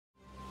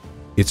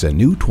It's a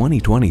new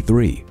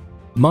 2023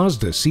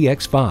 Mazda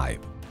CX-5,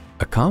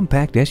 a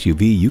compact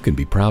SUV you can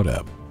be proud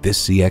of.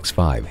 This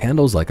CX-5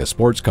 handles like a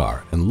sports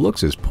car and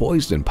looks as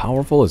poised and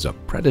powerful as a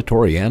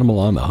predatory animal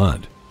on the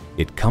hunt.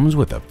 It comes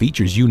with the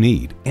features you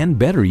need and,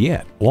 better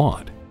yet,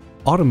 want.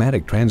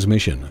 Automatic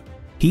transmission,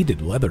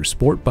 heated leather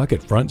sport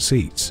bucket front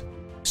seats,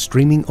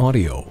 streaming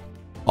audio,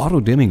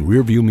 auto-dimming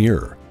rearview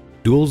mirror,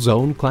 dual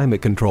zone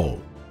climate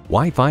control,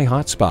 Wi-Fi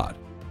hotspot,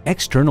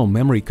 external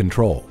memory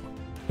control,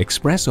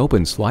 express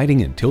open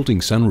sliding and tilting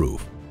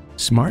sunroof,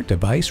 smart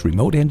device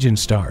remote engine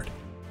start,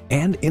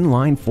 and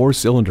inline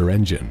 4-cylinder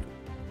engine.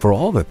 For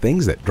all the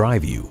things that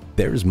drive you,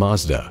 there's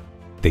Mazda.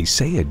 They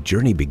say a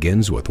journey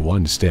begins with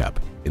one step.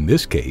 In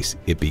this case,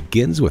 it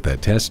begins with a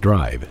test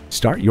drive.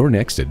 Start your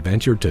next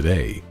adventure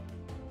today.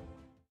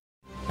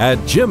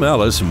 At Jim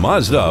Ellis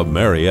Mazda of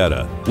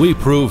Marietta, we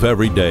prove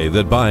every day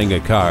that buying a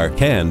car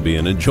can be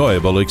an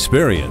enjoyable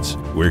experience.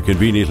 We're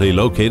conveniently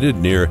located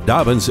near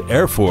Dobbins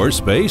Air Force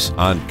Base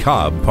on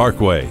Cobb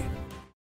Parkway.